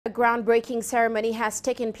A groundbreaking ceremony has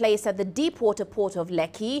taken place at the deepwater port of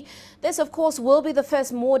Lekki. This, of course, will be the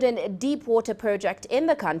first modern deepwater project in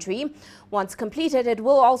the country. Once completed, it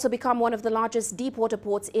will also become one of the largest deepwater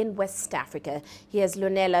ports in West Africa. Here's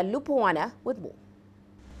Hlonela Lupuwana with more.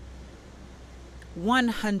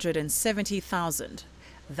 170,000.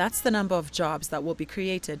 That's the number of jobs that will be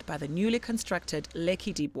created by the newly constructed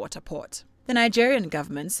Lekki deepwater port. The Nigerian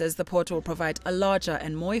government says the port will provide a larger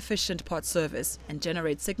and more efficient port service and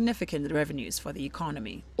generate significant revenues for the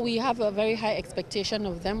economy. We have a very high expectation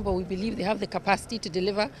of them, but we believe they have the capacity to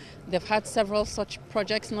deliver. They've had several such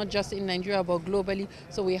projects, not just in Nigeria, but globally.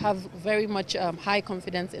 So we have very much high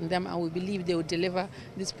confidence in them, and we believe they will deliver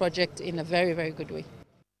this project in a very, very good way.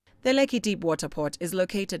 The Lekki deepwater port is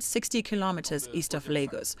located 60 kilometers east of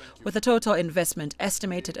Lagos, with a total investment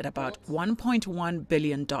estimated at about $1.1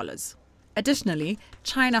 billion. Additionally,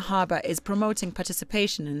 China Harbour is promoting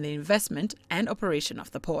participation in the investment and operation of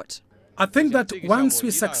the port. I think that once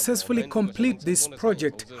we successfully complete this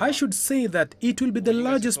project, I should say that it will be the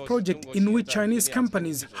largest project in which Chinese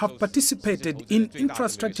companies have participated in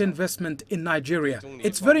infrastructure investment in Nigeria.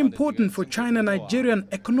 It's very important for China-Nigerian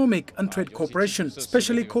economic and trade cooperation,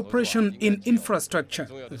 especially cooperation in infrastructure.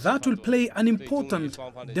 That will play an important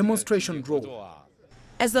demonstration role.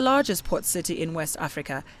 As the largest port city in West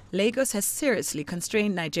Africa, Lagos has seriously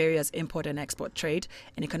constrained Nigeria's import and export trade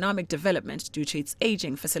and economic development due to its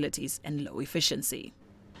aging facilities and low efficiency.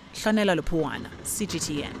 Hlonela Lupuwana,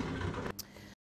 CGTN.